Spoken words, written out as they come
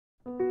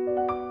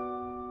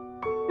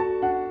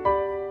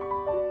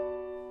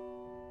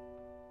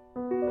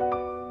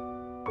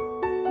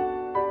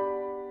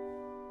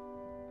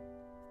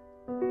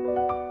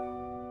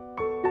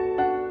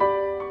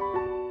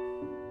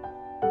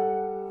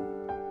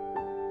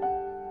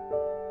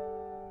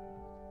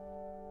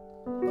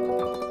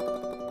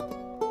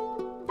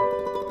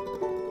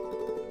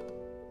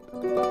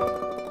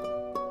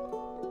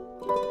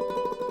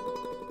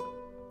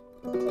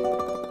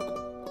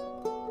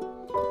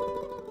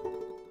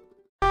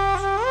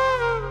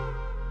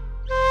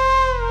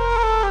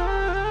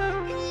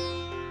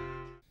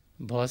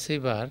बहुत सी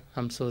बार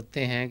हम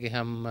सोचते हैं कि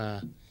हम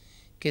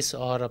किस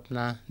और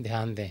अपना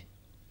ध्यान दें।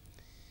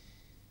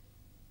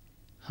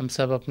 हम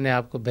सब अपने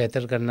आप को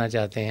बेहतर करना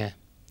चाहते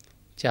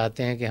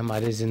हैं कि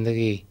हमारी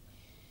ज़िंदगी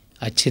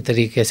अच्छी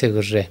तरीके से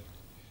गुजरे।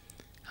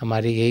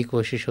 हमारी यही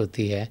कोशिश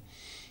होती है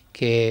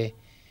कि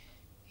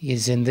ये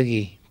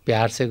ज़िंदगी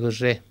प्यार से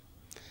गुजरे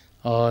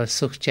और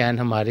सुख चैन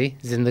हमारी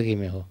ज़िंदगी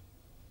में हो।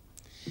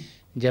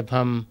 जब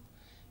हम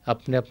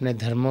अपने अपने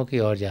धर्मों की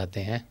ओर जाते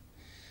हैं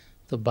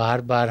तो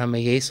बार बार हमें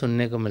यही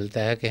सुनने को मिलता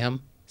है कि हम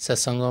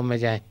सत्संगों में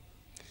जाएं।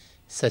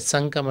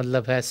 सत्संग का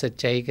मतलब है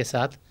सच्चाई के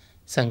साथ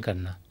संग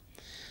करना,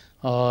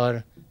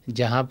 और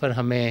जहाँ पर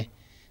हमें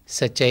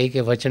सच्चाई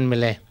के वचन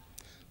मिलें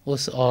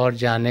उस ओर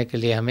जाने के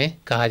लिए हमें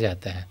कहा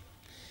जाता है।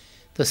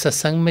 तो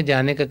सत्संग में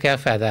जाने का क्या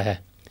फ़ायदा है?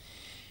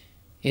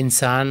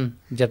 इंसान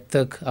जब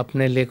तक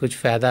अपने लिए कुछ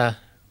फ़ायदा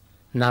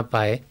ना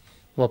पाए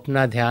वो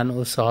अपना ध्यान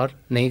उस ओर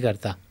नहीं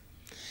करता।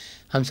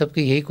 हम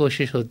सबकी यही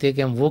कोशिश होती है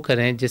कि हम वो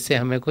करें जिससे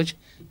हमें कुछ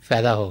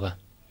फ़ायदा होगा।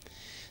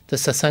 तो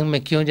सत्संग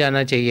में क्यों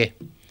जाना चाहिए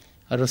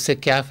और उससे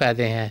क्या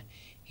फ़ायदे हैं,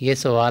 ये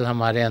सवाल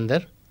हमारे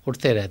अंदर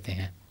उठते रहते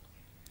हैं।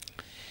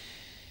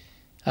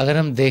 अगर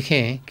हम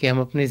देखें कि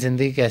हम अपनी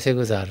ज़िंदगी कैसे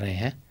गुजार रहे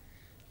हैं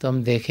तो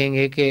हम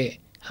देखेंगे कि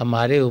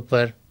हमारे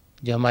ऊपर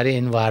जो हमारी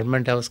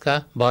इन्वायरमेंट है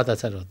उसका बहुत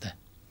असर होता है।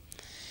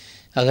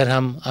 अगर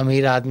हम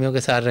अमीर आदमियों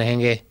के साथ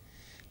रहेंगे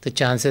तो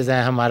चांसेस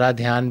हैं हमारा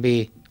ध्यान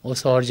भी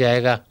उस ओर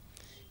जाएगा,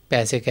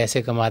 पैसे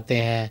कैसे कमाते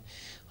हैं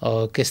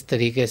और किस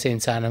तरीके से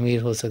इंसान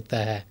अमीर हो सकता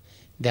है,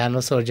 ध्यान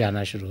उस ओर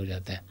जाना शुरू हो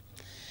जाता है।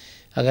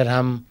 अगर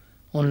हम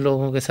उन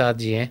लोगों के साथ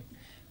जिएं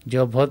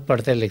जो बहुत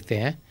पढ़ते लिखते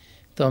हैं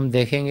तो हम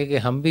देखेंगे कि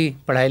हम भी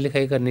पढ़ाई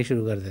लिखाई करनी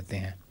शुरू कर देते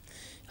हैं।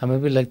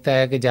 हमें भी लगता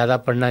है कि ज़्यादा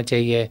पढ़ना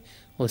चाहिए,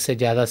 उससे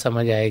ज़्यादा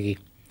समझ आएगी।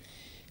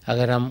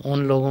 अगर हम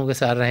उन लोगों के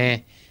साथ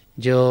रहें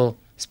जो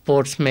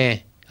स्पोर्ट्स में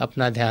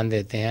अपना ध्यान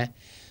देते हैं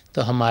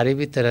तो हमारी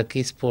भी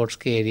तरक्की स्पोर्ट्स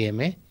के एरिया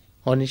में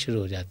होनी शुरू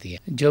हो जाती है।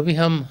 जो भी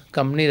हम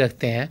कंपनी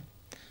रखते हैं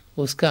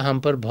उसका हम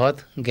पर बहुत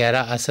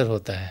गहरा असर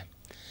होता है,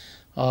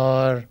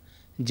 और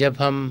जब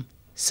हम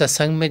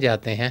सत्संग में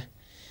जाते हैं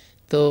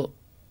तो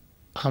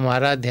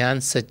हमारा ध्यान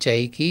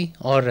सच्चाई की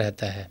ओर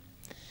रहता है।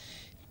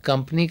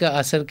 कंपनी का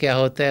असर क्या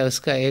होता है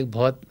उसका एक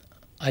बहुत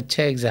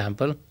अच्छा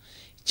एग्जाम्पल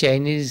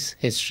चाइनीज़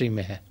हिस्ट्री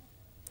में है।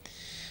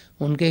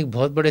 उनके एक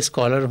बहुत बड़े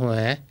स्कॉलर हुए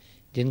हैं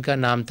जिनका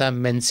नाम था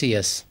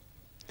मेंसियस।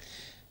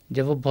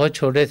 जब वो बहुत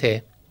छोटे थे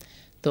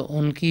तो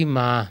उनकी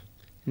माँ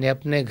ने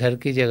अपने घर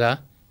की जगह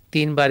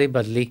 3 बारी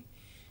बदली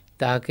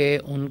ताकि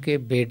उनके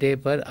बेटे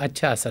पर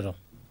अच्छा असर हो।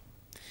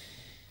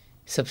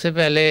 सबसे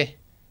पहले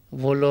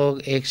वो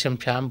लोग एक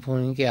शमशान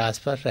भूमि के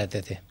आसपास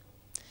रहते थे।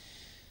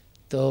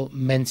 तो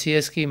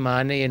मेंसियस की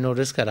माँ ने ये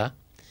नोटिस करा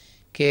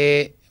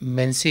कि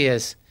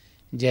मेंसियस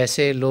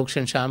जैसे लोग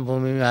शमशान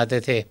भूमि में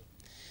आते थे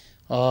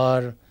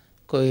और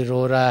कोई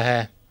रो रहा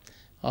है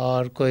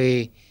और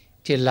कोई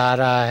चिल्ला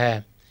रहा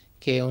है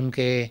कि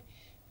उनके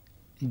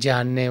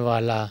जानने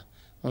वाला,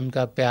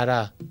 उनका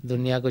प्यारा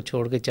दुनिया को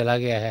छोड़ के चला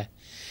गया है,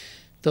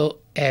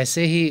 तो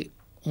ऐसे ही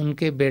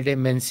उनके बेटे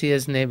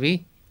मेंसियस ने भी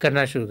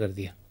करना शुरू कर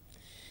दिया।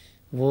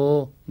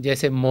 वो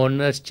जैसे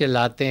मोर्नर्स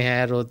चिल्लाते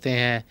हैं, रोते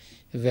हैं,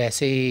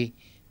 वैसे ही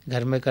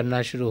घर में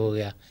करना शुरू हो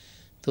गया।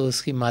 तो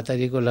उसकी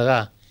माताजी को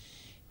लगा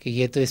कि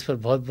ये तो इस पर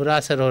बहुत बुरा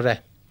असर हो रहा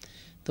है,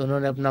 तो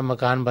उन्होंने अपना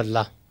मकान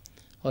बदला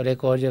और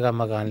एक और जगह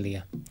मकान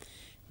लिया।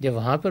 जब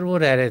वहाँ पर वो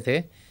रह रहे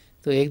थे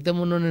तो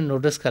एकदम उन्होंने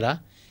नोटिस करा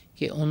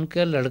कि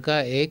उनका लड़का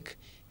एक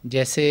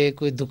जैसे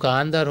कोई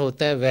दुकानदार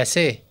होता है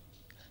वैसे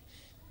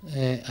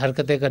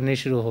हरकतें करनी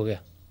शुरू हो गया।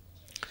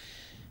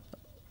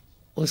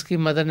 उसकी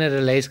मदर ने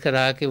रियलाइज़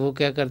करा कि वो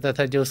क्या करता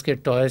था, जो उसके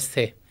टॉयज़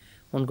थे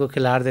उनको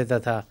खिला देता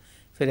था,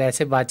 फिर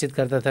ऐसे बातचीत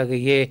करता था कि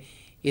ये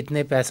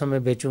इतने पैसों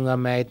में बेचूंगा,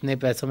 मैं इतने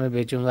पैसों में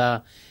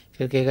बेचूंगा,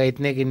 फिर कहेगा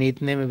इतने की नहीं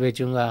इतने में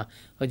बेचूंगा,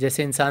 और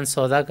जैसे इंसान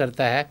सौदा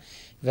करता है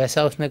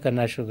वैसा उसने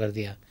करना शुरू कर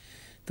दिया।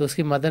 तो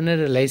उसकी मदर ने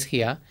रियलाइज़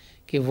किया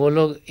कि वो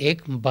लोग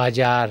एक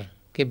बाज़ार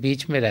के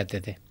बीच में रहते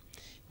थे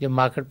जो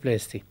मार्केट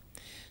प्लेस थी।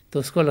 तो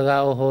उसको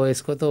लगा ओहो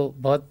इसको तो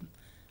बहुत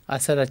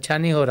असर अच्छा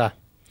नहीं हो रहा।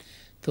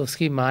 तो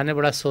उसकी माँ ने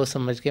बड़ा सोच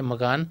समझ के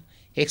मकान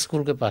एक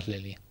स्कूल के पास ले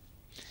लिया,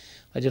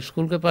 और जब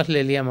स्कूल के पास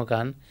ले लिया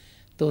मकान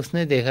तो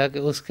उसने देखा कि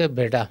उसका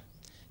बेटा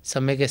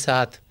समय के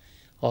साथ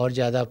और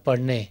ज़्यादा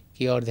पढ़ने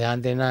की ओर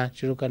ध्यान देना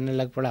शुरू करने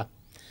लग पड़ा।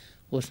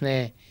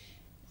 उसने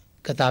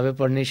किताबें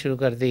पढ़नी शुरू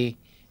कर दी,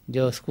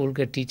 जो स्कूल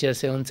के टीचर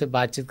से उनसे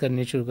बातचीत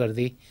करनी शुरू कर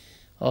दी,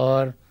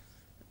 और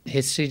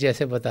हिस्ट्री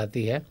जैसे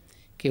बताती है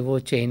कि वो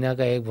चाइना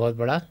का एक बहुत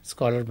बड़ा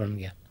स्कॉलर बन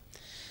गया।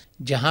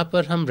 जहाँ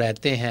पर हम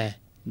रहते हैं,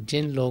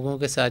 जिन लोगों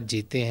के साथ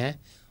जीते हैं,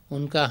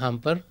 उनका हम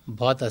पर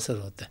बहुत असर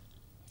होता है।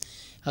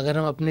 अगर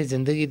हम अपनी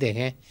ज़िंदगी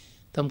देखें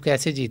तो हम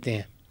कैसे जीते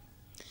हैं।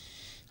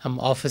 हम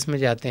ऑफिस में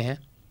जाते हैं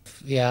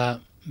या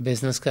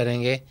बिज़नेस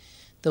करेंगे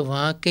तो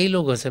वहाँ कई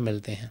लोगों से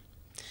मिलते हैं।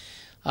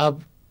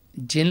 अब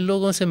जिन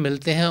लोगों से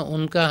मिलते हैं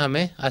उनका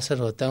हमें असर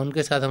होता है,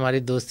 उनके साथ हमारी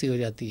दोस्ती हो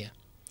जाती है।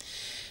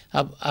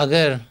 अब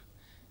अगर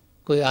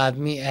कोई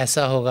आदमी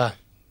ऐसा होगा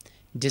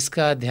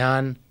जिसका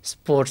ध्यान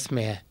स्पोर्ट्स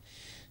में है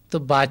तो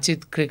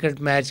बातचीत क्रिकेट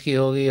मैच की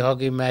होगी,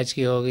 हॉकी मैच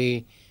की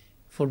होगी,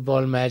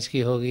 फुटबॉल मैच की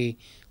होगी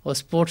और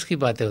स्पोर्ट्स की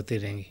बातें होती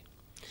रहेंगी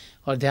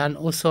और ध्यान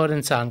उस और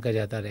इंसान का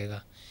जाता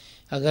रहेगा।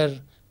 अगर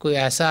कोई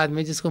ऐसा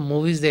आदमी जिसको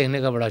मूवीज़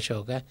देखने का बड़ा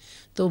शौक़ है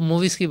तो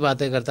मूवीज़ की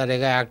बातें करता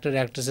रहेगा, एक्टर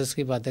एक्ट्रेसेस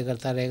की बातें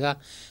करता रहेगा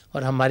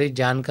और हमारी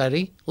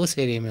जानकारी उस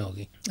एरिया में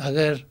होगी।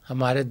 अगर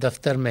हमारे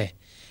दफ्तर में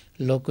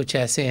लोग कुछ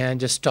ऐसे हैं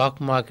जो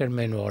स्टॉक मार्केट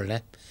में इन्वॉल्व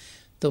हैं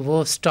तो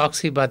वो स्टॉक्स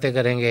की बातें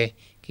करेंगे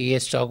कि ये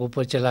स्टॉक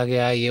ऊपर चला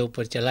गया, ये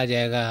ऊपर चला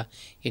जाएगा,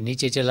 ये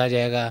नीचे चला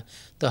जाएगा,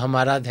 तो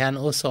हमारा ध्यान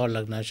उस और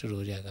लगना शुरू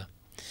हो जाएगा।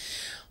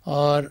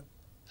 और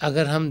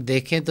अगर हम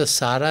देखें तो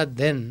सारा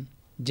दिन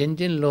जिन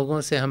जिन लोगों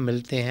से हम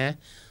मिलते हैं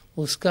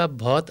उसका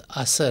बहुत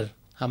असर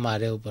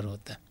हमारे ऊपर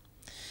होता है।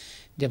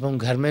 जब हम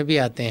घर में भी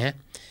आते हैं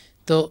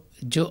तो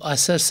जो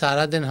असर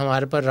सारा दिन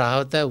हमारे पर रहा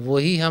होता है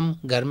वही हम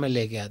घर में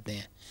लेके आते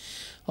हैं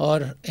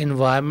और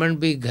इन्वायरमेंट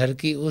भी घर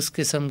की उस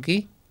किस्म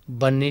की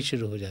बननी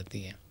शुरू हो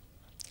जाती है।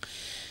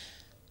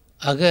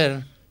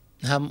 अगर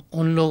हम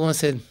उन लोगों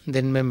से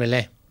दिन में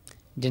मिलें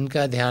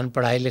जिनका ध्यान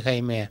पढ़ाई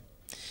लिखाई में है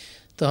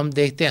तो हम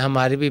देखते हैं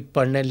हमारी भी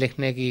पढ़ने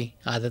लिखने की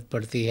आदत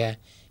पड़ती है,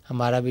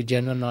 हमारा भी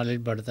जनरल नॉलेज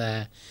बढ़ता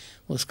है,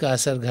 उसका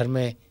असर घर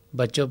में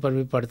बच्चों पर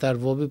भी पड़ता है और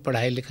वो भी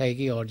पढ़ाई लिखाई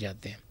की ओर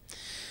जाते हैं।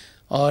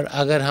 और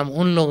अगर हम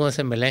उन लोगों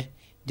से मिलें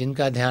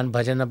जिनका ध्यान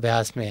भजन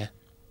अभ्यास में है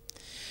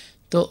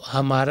तो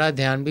हमारा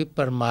ध्यान भी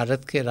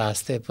परमार्थ के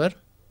रास्ते पर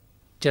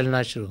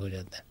चलना शुरू हो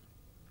जाता है।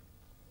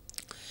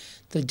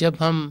 तो जब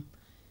हम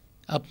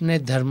अपने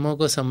धर्मों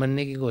को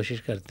समझने की कोशिश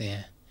करते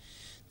हैं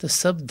तो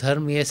सब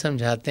धर्म ये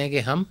समझाते हैं कि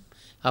हम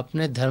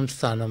अपने धर्म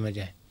स्थानों में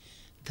जाएं।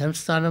 धर्म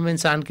स्थानों में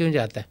इंसान क्यों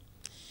जाता है?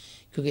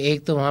 क्योंकि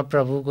एक तो वहाँ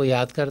प्रभु को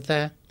याद करता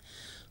है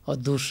और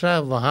दूसरा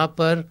वहाँ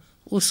पर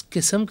उस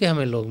किस्म के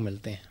हमें लोग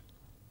मिलते हैं,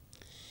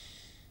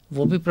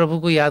 वो भी प्रभु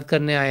को याद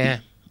करने आए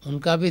हैं,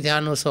 उनका भी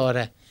ध्यान उस और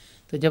है।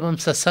 तो जब हम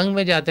सत्संग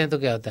में जाते हैं तो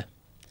क्या होता है?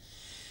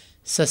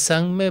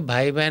 सत्संग में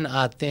भाई बहन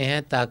आते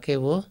हैं ताकि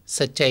वो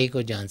सच्चाई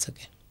को जान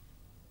सकें।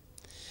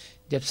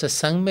 जब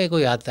सत्संग में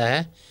कोई आता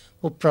है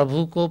वो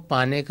प्रभु को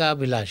पाने का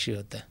अभिलाषी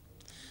होता है,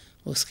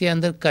 उसके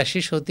अंदर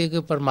कशिश होती है कि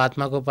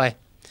परमात्मा को पाए,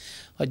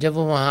 और जब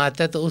वो वहाँ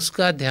आता है तो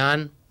उसका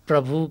ध्यान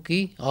प्रभु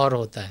की ओर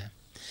होता है।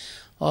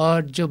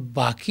 और जो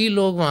बाकी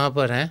लोग वहाँ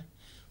पर हैं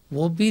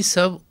वो भी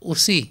सब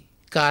उसी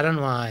कारण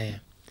वहाँ आए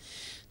हैं।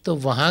 तो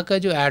वहाँ का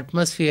जो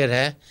एटमॉस्फेयर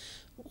है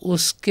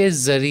उसके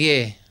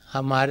ज़रिए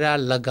हमारा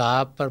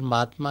लगाव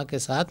परमात्मा के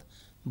साथ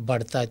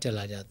बढ़ता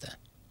चला जाता है।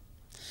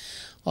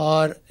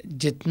 और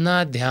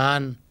जितना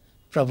ध्यान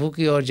प्रभु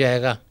की ओर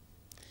जाएगा,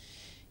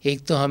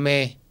 एक तो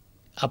हमें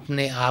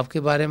अपने आप के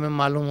बारे में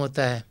मालूम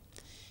होता है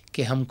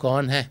कि हम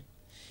कौन हैं,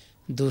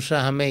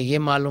 दूसरा हमें ये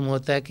मालूम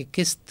होता है कि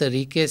किस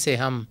तरीके से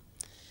हम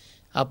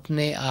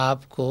अपने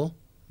आप को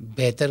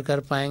बेहतर कर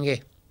पाएंगे,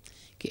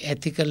 कि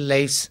एथिकल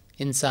लाइफ्स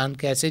इंसान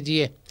कैसे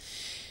जिए।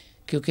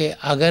 क्योंकि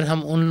अगर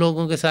हम उन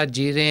लोगों के साथ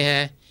जी रहे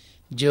हैं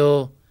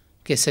जो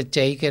कि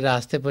सच्चाई के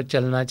रास्ते पर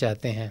चलना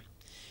चाहते हैं,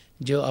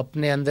 जो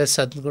अपने अंदर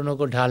सद्गुणों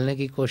को ढालने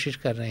की कोशिश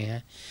कर रहे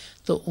हैं,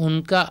 तो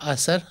उनका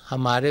असर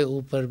हमारे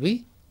ऊपर भी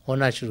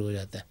होना शुरू हो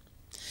जाता है।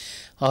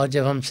 और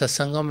जब हम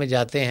सत्संगों में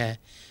जाते हैं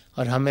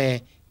और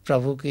हमें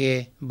प्रभु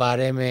के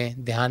बारे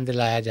में ध्यान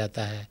दिलाया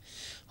जाता है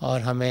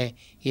और हमें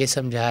ये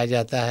समझाया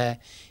जाता है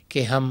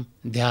कि हम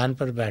ध्यान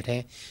पर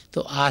बैठें,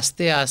 तो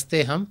आस्ते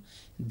आस्ते हम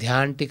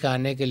ध्यान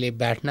टिकाने के लिए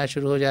बैठना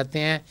शुरू हो जाते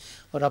हैं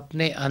और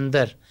अपने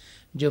अंदर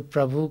जो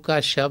प्रभु का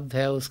शब्द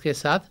है उसके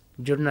साथ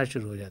जुड़ना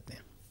शुरू हो जाते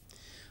हैं।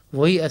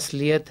 वही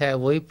असलियत है,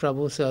 वही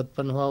प्रभु से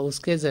उत्पन्न हुआ,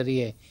 उसके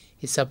ज़रिए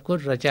ये सब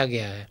कुछ रचा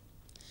गया है।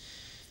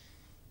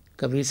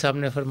 कबीर साहब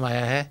ने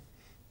फरमाया है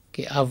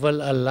कि अव्वल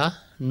अल्लाह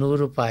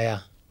नूर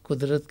पाया,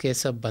 कुदरत के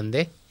सब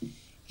बंदे,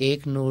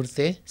 एक नूर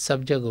ते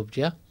सब जग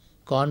उपजा,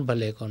 कौन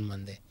भले कौन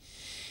मंदे।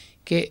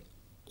 कि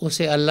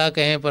उसे अल्लाह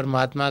कहें,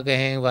 परमात्मा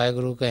कहें,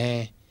 वाहिगुरु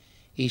कहें,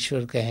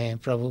 ईश्वर कहें,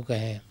 प्रभु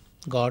कहें,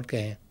 गॉड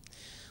कहें,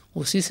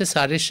 उसी से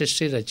सारी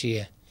सृष्टि रची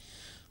है।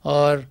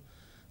 और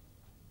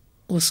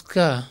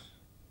उसका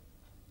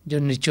जो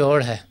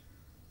निचोड़ है,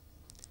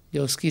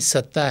 जो उसकी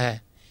सत्ता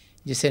है,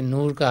 जिसे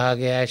नूर कहा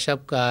गया है,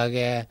 शब्द कहा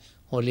गया है,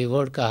 होली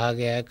वर्ड कहा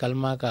गया है,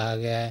 कलमा कहा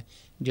गया है,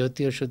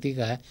 ज्योति और श्रुति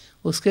का है,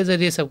 उसके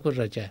ज़रिए सब कुछ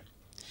रचा है।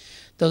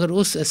 तो अगर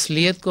उस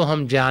असलियत को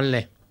हम जान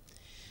लें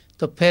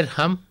तो फिर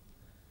हम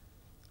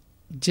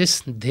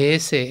जिस ध्येय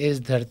से इस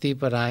धरती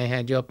पर आए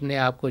हैं, जो अपने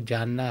आप को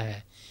जानना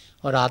है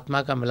और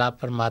आत्मा का मिलाप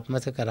परमात्मा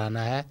से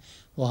कराना है,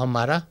 वो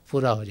हमारा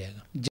पूरा हो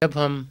जाएगा। जब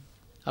हम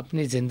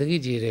अपनी ज़िंदगी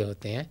जी रहे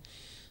होते हैं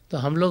तो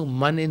हम लोग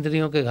मन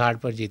इंद्रियों के घाट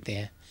पर जीते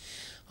हैं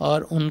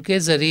और उनके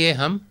ज़रिए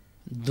हम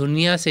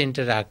दुनिया से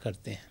इंटरैक्ट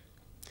करते हैं,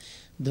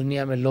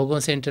 दुनिया में लोगों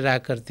से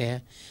इंटरैक्ट करते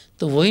हैं,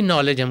 तो वही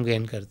नॉलेज हम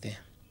गेन करते हैं।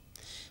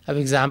 अब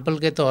एग्ज़ाम्पल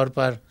के तौर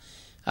पर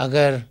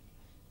अगर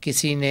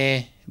किसी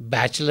ने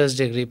बैचलर्स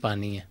डिग्री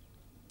पानी है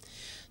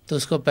तो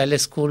उसको पहले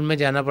स्कूल में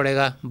जाना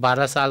पड़ेगा,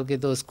 12 साल की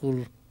तो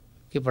स्कूल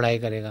की पढ़ाई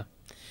करेगा,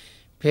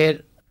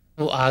 फिर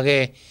वो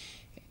आगे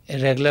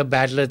रेगुलर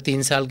बैचलर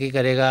 3 साल की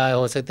करेगा,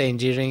 हो सकता है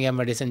इंजीनियरिंग या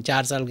मेडिसिन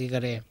 4 साल की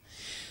करे,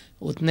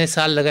 उतने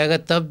साल लगाएगा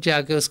तब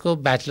जाके उसको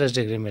बैचलर्स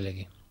डिग्री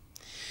मिलेगी।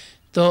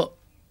 तो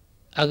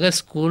अगर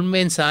स्कूल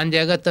में इंसान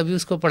जाएगा तभी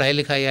उसको पढ़ाई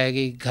लिखाई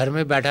आएगी। घर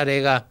में बैठा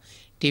रहेगा,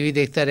 टीवी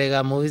देखता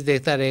रहेगा, मूवीज़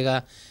देखता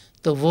रहेगा,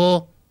 तो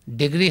वो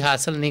डिग्री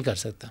हासिल नहीं कर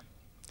सकता।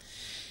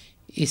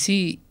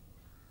 इसी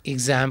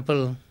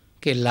एग्ज़ाम्पल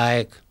के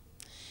लायक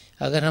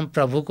अगर हम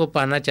प्रभु को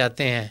पाना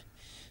चाहते हैं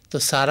तो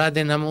सारा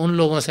दिन हम उन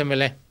लोगों से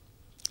मिलें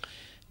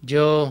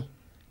जो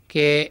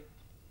कि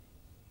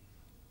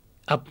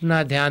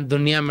अपना ध्यान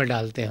दुनिया में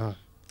डालते हों,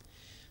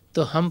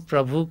 तो हम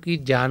प्रभु की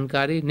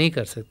जानकारी नहीं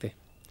कर सकते।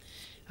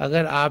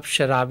 अगर आप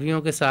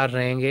शराबियों के साथ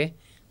रहेंगे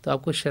तो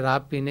आपको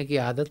शराब पीने की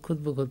आदत खुद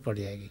ब खुद पड़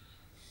जाएगी।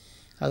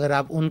 अगर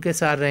आप उनके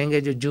साथ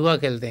रहेंगे जो जुआ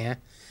खेलते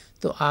हैं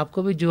तो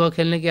आपको भी जुआ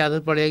खेलने की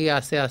आदत पड़ेगी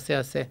आस्ते आस्ते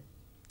आस्ते।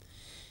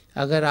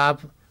 अगर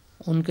आप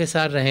उनके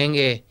साथ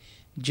रहेंगे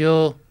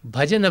जो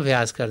भजन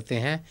अभ्यास करते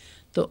हैं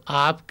तो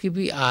आपकी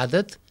भी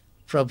आदत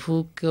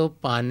प्रभु को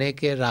पाने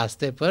के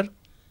रास्ते पर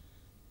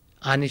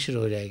आनी शुरू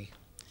हो जाएगी।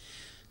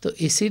 तो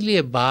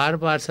इसीलिए बार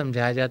बार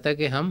समझाया जाता है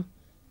कि हम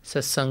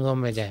सत्संगों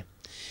में जाएं।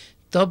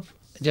 तब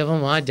जब हम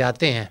वहाँ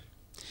जाते हैं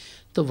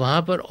तो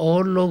वहाँ पर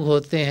और लोग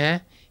होते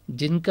हैं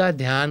जिनका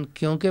ध्यान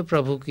क्योंकि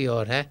प्रभु की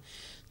ओर है,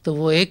 तो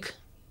वो एक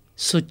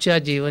सुच्चा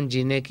जीवन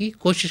जीने की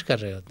कोशिश कर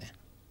रहे होते हैं।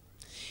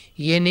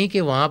 ये नहीं कि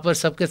वहाँ पर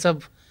सबके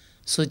सब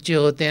सुच्चे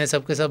होते हैं,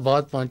 सबके सब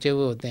बहुत पहुँचे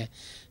हुए होते हैं।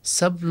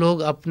 सब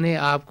लोग अपने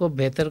आप को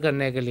बेहतर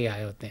करने के लिए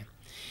आए होते हैं।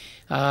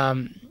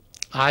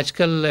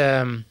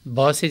 आजकल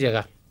बहुत सी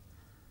जगह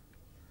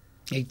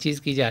एक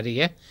चीज़ की जा रही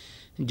है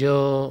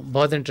जो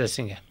बहुत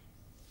इंटरेस्टिंग है।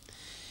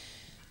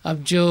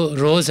 अब जो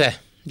रोज़ है,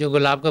 जो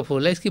गुलाब का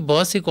फूल है, इसकी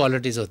बहुत सी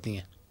क्वालिटीज़ होती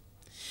हैं।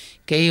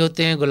 कई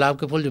होते हैं गुलाब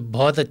के फूल जो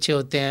बहुत अच्छे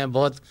होते हैं,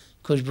 बहुत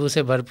खुशबू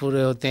से भरपूर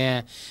होते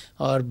हैं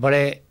और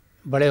बड़े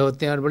बड़े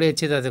होते हैं और बड़ी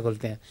अच्छी तरह से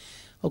खुलते हैं।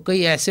 और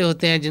कई ऐसे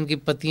होते हैं जिनकी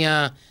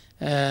पत्तियाँ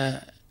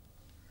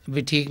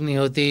भी ठीक नहीं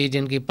होती,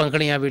 जिनकी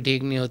पंखड़ियाँ भी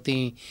ठीक नहीं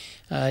होती,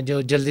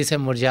 जो जल्दी से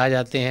मुरझा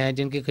जाते हैं,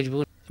 जिनकी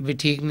खुशबू भी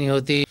ठीक नहीं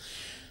होती।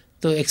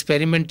 तो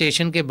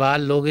एक्सपेरिमेंटेशन के बाद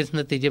लोग इस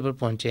नतीजे पर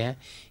पहुँचे हैं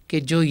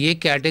कि जो ये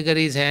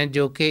कैटेगरीज़ हैं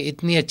जो कि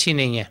इतनी अच्छी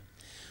नहीं है,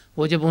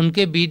 वो जब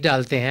उनके बीज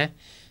डालते हैं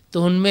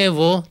तो उनमें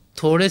वो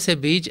थोड़े से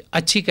बीज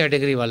अच्छी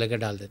कैटेगरी वाले के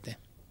डाल देते हैं।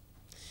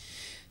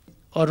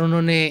 और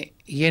उन्होंने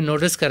ये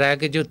नोटिस कराया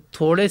कि जो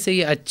थोड़े से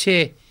ये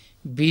अच्छे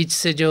बीज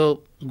से जो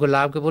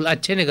गुलाब के फूल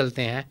अच्छे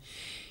निकलते हैं,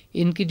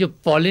 इनकी जो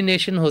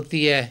पॉलिनेशन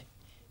होती है,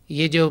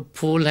 ये जो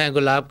फूल हैं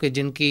गुलाब के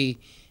जिनकी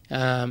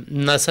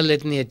नस्ल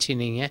इतनी अच्छी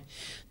नहीं है,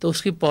 तो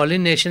उसकी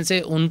पॉलिनेशन से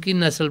उनकी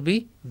नस्ल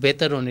भी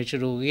बेहतर होनी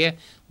शुरू हो गई है,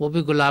 वो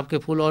भी गुलाब के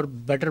फूल और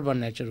बेटर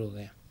बनने शुरू हो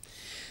गए।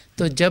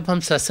 तो जब हम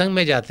सत्संग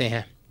में जाते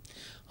हैं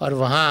और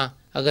वहाँ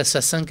अगर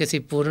सत्संग किसी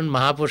पूर्ण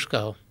महापुरुष का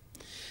हो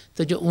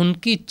तो जो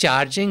उनकी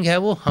चार्जिंग है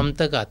वो हम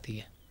तक आती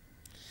है।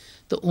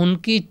 तो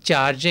उनकी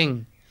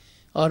चार्जिंग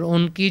और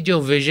उनकी जो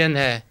विज़न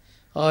है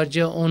और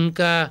जो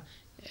उनका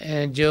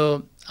जो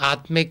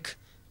आत्मिक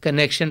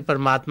कनेक्शन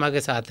परमात्मा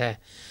के साथ है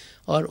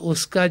और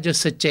उसका जो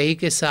सच्चाई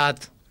के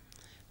साथ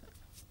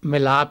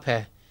मिलाप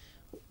है,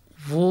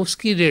 वो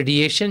उसकी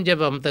रेडिएशन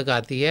जब हम तक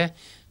आती है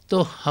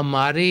तो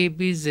हमारी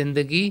भी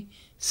ज़िंदगी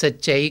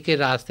सच्चाई के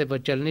रास्ते पर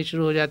चलनी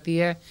शुरू हो जाती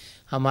है।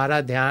 हमारा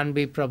ध्यान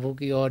भी प्रभु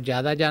की ओर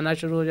ज़्यादा जाना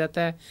शुरू हो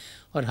जाता है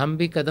और हम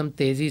भी कदम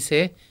तेज़ी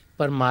से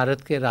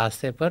परमार्थ के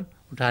रास्ते पर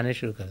उठाने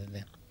शुरू कर देते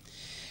हैं।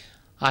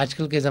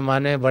 आजकल के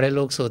ज़माने में बड़े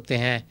लोग सोचते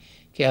हैं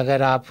कि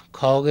अगर आप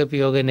खाओगे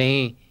पियोगे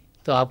नहीं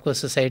तो आपको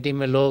सोसाइटी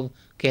में लोग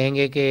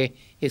कहेंगे कि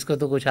इसको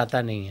तो कुछ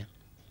आता नहीं है।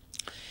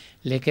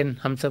 लेकिन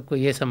हम सबको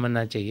ये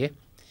समझना चाहिए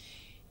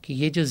कि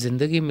ये जो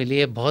ज़िंदगी मिली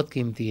है बहुत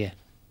कीमती है।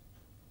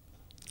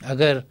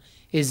 अगर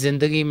इस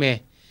ज़िंदगी में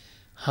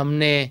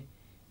हमने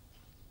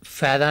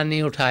फ़ायदा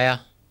नहीं उठाया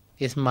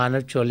इस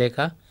मानव चोले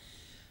का,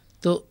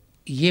 तो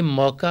ये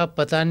मौका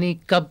पता नहीं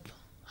कब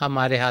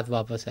हमारे हाथ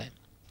वापस आए।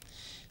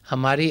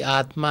 हमारी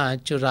आत्मा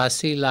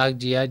 84 लाख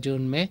जिया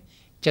जून में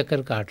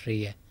चक्कर काट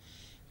रही है,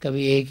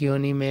 कभी एक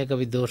योनि में,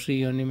 कभी दूसरी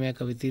योनि में,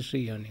 कभी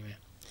तीसरी योनि में।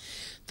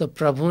 तो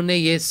प्रभु ने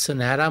ये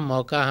सुनहरा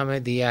मौका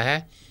हमें दिया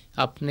है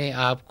अपने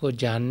आप को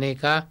जानने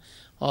का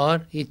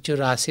और ये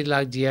 84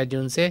 लाख जिया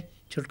जून से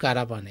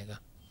छुटकारा पाने का।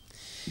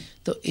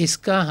 तो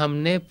इसका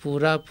हमने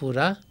पूरा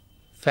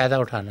फ़ायदा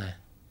उठाना है।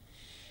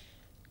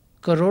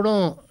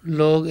 करोड़ों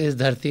लोग इस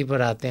धरती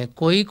पर आते हैं,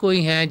 कोई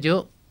कोई हैं जो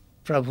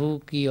प्रभु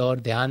की ओर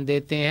ध्यान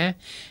देते हैं,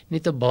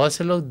 नहीं तो बहुत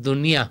से लोग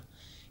दुनिया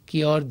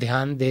की ओर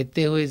ध्यान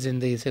देते हुए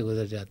ज़िंदगी से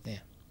गुजर जाते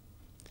हैं।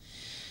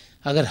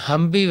 अगर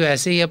हम भी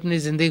वैसे ही अपनी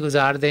ज़िंदगी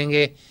गुजार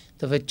देंगे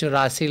तो फिर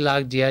 84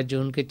 लाख जिया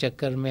जून के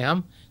चक्कर में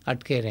हम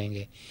अटके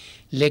रहेंगे।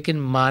 लेकिन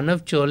मानव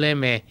चोले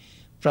में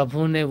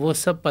प्रभु ने वो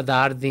सब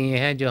पदार्थ दिए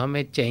हैं जो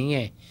हमें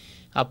चाहिए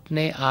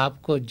अपने आप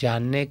को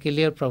जानने के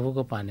लिए और प्रभु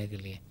को पाने के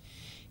लिए।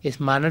 इस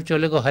मानव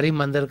चोले को हरि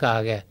मंदिर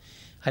कहा गया है।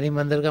 हरि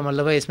मंदिर का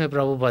मतलब है इसमें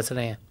प्रभु बस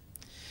रहे हैं।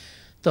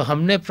 तो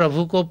हमने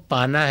प्रभु को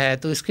पाना है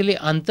तो इसके लिए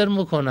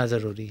अंतर्मुख होना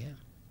ज़रूरी है।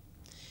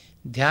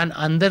 ध्यान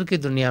अंदर की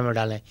दुनिया में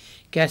डालें।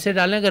 कैसे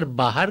डालें? अगर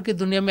बाहर की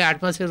दुनिया में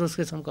एटमॉस्फेयर उस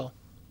किस्म का हो,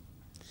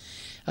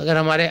 अगर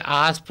हमारे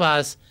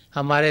आसपास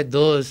हमारे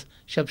दोस्त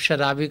सब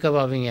शराबी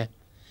कबाबी हैं,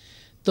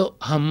 तो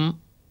हम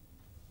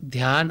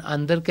ध्यान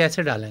अंदर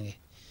कैसे डालेंगे?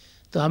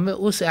 तो हमें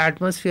उस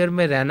एटमॉस्फेयर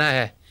में रहना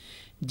है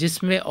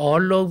जिसमें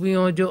और लोग भी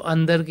हों जो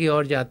अंदर की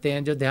ओर जाते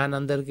हैं, जो ध्यान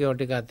अंदर की ओर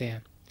टिकाते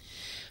हैं।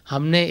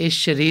 हमने इस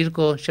शरीर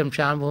को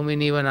शमशान भूमि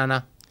नहीं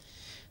बनाना,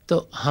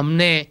 तो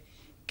हमने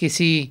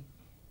किसी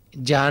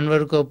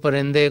जानवर को,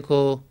 परिंदे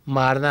को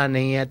मारना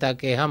नहीं है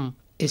ताकि हम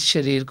इस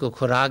शरीर को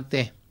खुराक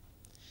दें।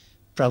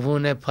 प्रभु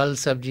ने फल,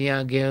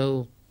 सब्जियां,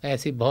 गेहूँ,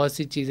 ऐसी बहुत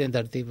सी चीज़ें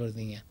धरती पर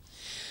दी हैं।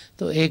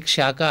 तो एक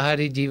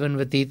शाकाहारी जीवन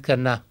व्यतीत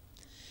करना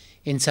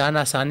इंसान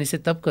आसानी से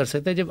तब कर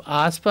सकता है जब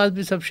आसपास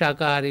भी सब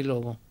शाकाहारी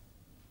लोग हों।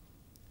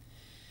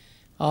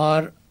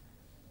 और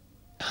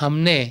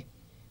हमने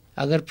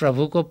अगर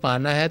प्रभु को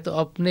पाना है तो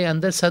अपने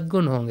अंदर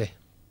सद्गुण होंगे,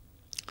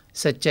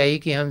 सच्चाई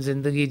की हम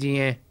जिंदगी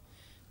जिएं,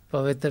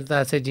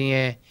 पवित्रता से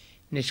जिएं,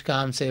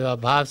 निष्काम सेवा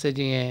भाव से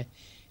जिएं,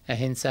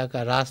 अहिंसा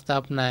का रास्ता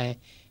अपनाएं,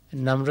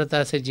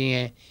 नम्रता से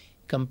जिएं,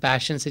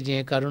 कंपैशन से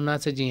जिएं, करुणा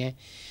से जिएं,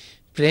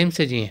 प्रेम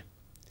से जिएं।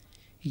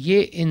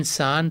 ये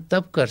इंसान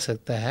तब कर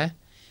सकता है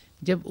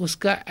जब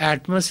उसका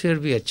एटमॉस्फेयर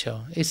भी अच्छा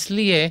हो।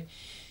 इसलिए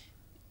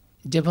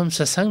जब हम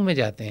सत्संग में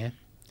जाते हैं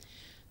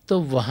तो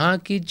वहाँ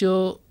की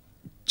जो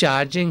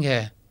चार्जिंग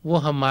है वो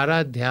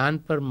हमारा ध्यान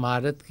पर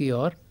मारत की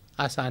ओर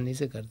आसानी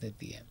से कर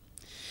देती है।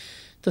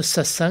 तो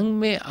सत्संग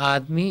में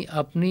आदमी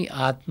अपनी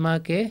आत्मा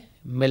के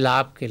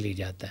मिलाप के लिए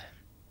जाता है।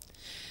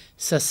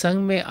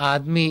 सत्संग में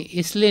आदमी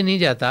इसलिए नहीं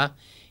जाता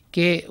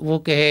कि वो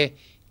कहे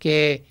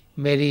कि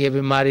मेरी ये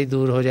बीमारी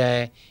दूर हो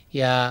जाए,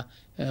 या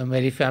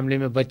मेरी फैमिली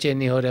में बच्चे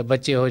नहीं हो रहे,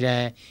 बच्चे हो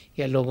जाएं,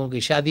 या लोगों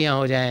की शादियां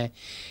हो जाएं।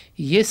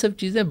 ये सब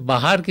चीज़ें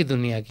बाहर की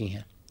दुनिया की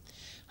हैं।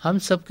 हम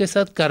सबके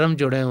साथ कर्म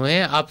जुड़े हुए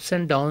हैं। Ups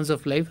and downs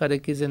of life हर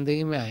एक की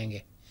ज़िंदगी में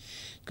आएंगे।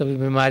 कभी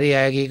बीमारी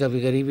आएगी, कभी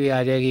गरीबी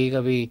आ जाएगी,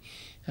 कभी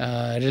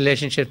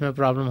रिलेशनशिप में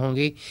प्रॉब्लम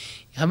होगी।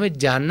 हमें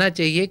जानना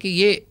चाहिए कि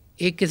ये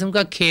एक किस्म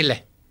का खेल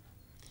है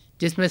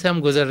जिसमें से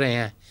हम गुजर रहे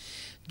हैं।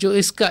 जो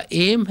इसका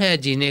एम है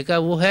जीने का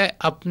वो है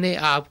अपने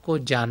आप को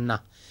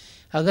जानना।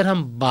 अगर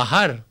हम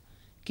बाहर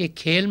के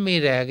खेल में ही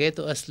रह गए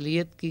तो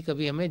असलियत की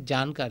कभी हमें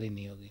जानकारी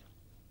नहीं होगी।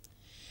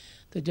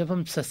 तो जब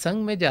हम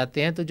सत्संग में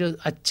जाते हैं तो जो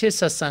अच्छे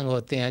सत्संग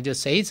होते हैं, जो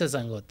सही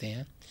सत्संग होते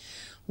हैं,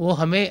 वो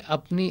हमें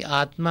अपनी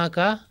आत्मा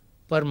का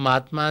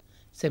परमात्मा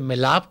से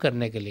मिलाप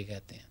करने के लिए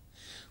कहते हैं।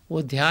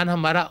 वो ध्यान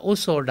हमारा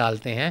उस ओर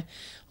डालते हैं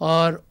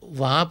और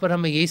वहाँ पर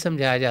हमें यही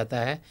समझाया जाता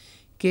है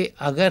कि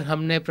अगर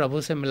हमने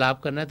प्रभु से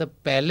मिलाप करना है तो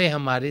पहले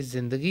हमारी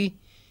ज़िंदगी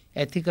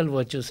एथिकल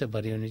वर्च्यू से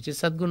भरी होनी चाहिए,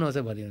 सद्गुणों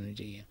से भरी होनी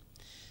चाहिए।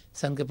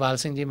 संत कृपाल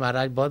सिंह जी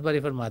महाराज बहुत बारी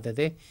फरमाते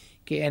थे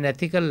कि an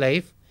ethical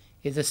life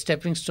is a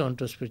stepping stone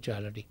to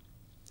spirituality,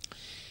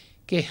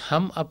 कि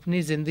हम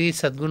अपनी ज़िंदगी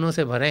सद्गुणों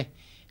से भरें,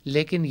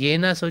 लेकिन ये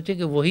ना सोचें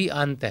कि वही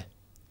अंत है।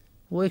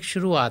 वो एक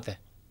शुरुआत है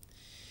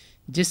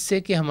जिससे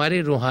कि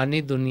हमारी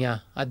रूहानी दुनिया,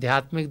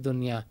 आध्यात्मिक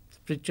दुनिया,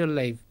 स्पिरिचुअल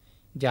लाइफ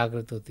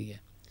जागृत होती है।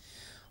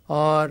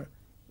 और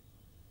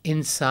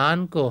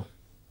इंसान को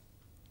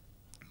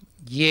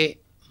ये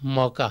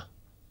मौका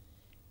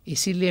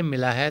इसीलिए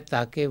मिला है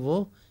ताकि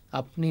वो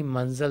अपनी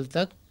मंजिल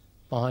तक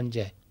पहुंच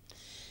जाए।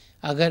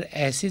 अगर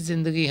ऐसी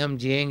ज़िंदगी हम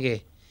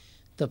जिएंगे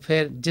तो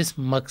फिर जिस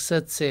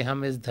मकसद से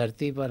हम इस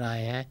धरती पर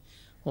आए हैं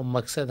वो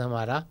मकसद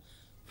हमारा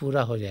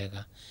पूरा हो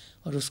जाएगा।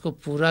 और उसको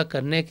पूरा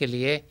करने के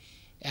लिए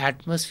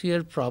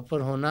एटमॉस्फेयर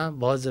प्रॉपर होना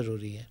बहुत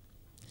ज़रूरी है।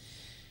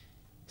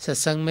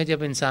 सत्संग में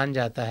जब इंसान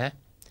जाता है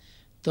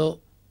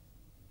तो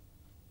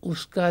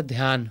उसका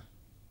ध्यान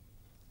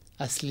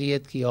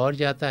असलियत की ओर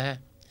जाता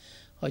है,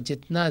 और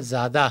जितना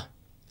ज़्यादा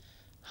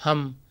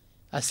हम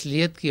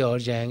असलियत की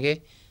ओर जाएंगे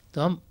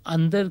तो हम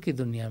अंदर की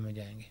दुनिया में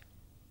जाएंगे,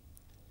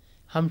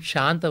 हम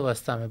शांत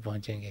अवस्था में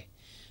पहुंचेंगे।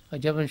 और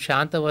जब हम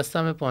शांत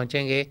अवस्था में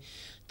पहुंचेंगे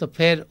तो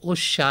फिर उस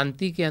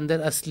शांति के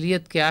अंदर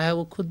असलियत क्या है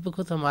वो खुद ब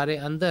खुद हमारे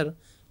अंदर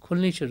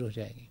खुलनी शुरू हो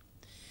जाएगी।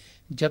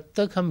 जब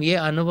तक हम ये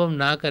अनुभव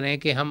ना करें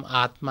कि हम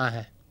आत्मा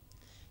हैं,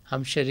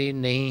 हम शरीर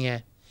नहीं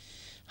हैं,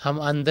 हम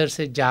अंदर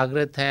से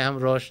जागृत हैं, हम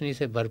रोशनी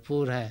से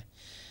भरपूर हैं,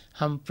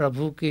 हम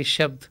प्रभु के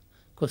शब्द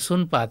को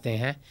सुन पाते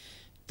हैं,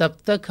 तब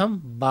तक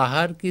हम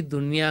बाहर की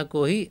दुनिया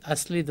को ही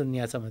असली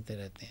दुनिया समझते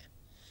रहते हैं।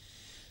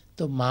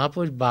 तो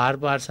महापुरुष बार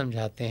बार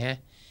समझाते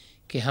हैं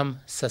कि हम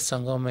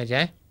सत्संगों में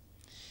जाएं,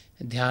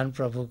 ध्यान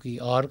प्रभु की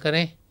ओर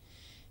करें,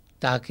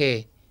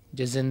 ताकि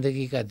जो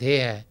ज़िंदगी का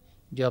ध्येय है,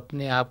 जो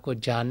अपने आप को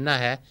जानना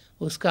है,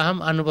 उसका हम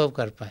अनुभव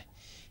कर पाएँ।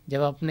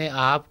 जब अपने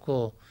आप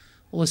को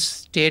उस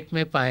स्टेट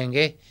में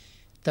पाएंगे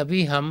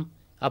तभी हम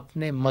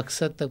अपने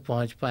मकसद तक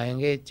पहुंच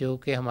पाएंगे, जो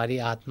कि हमारी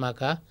आत्मा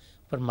का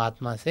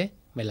परमात्मा से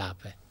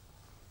मिलाप है।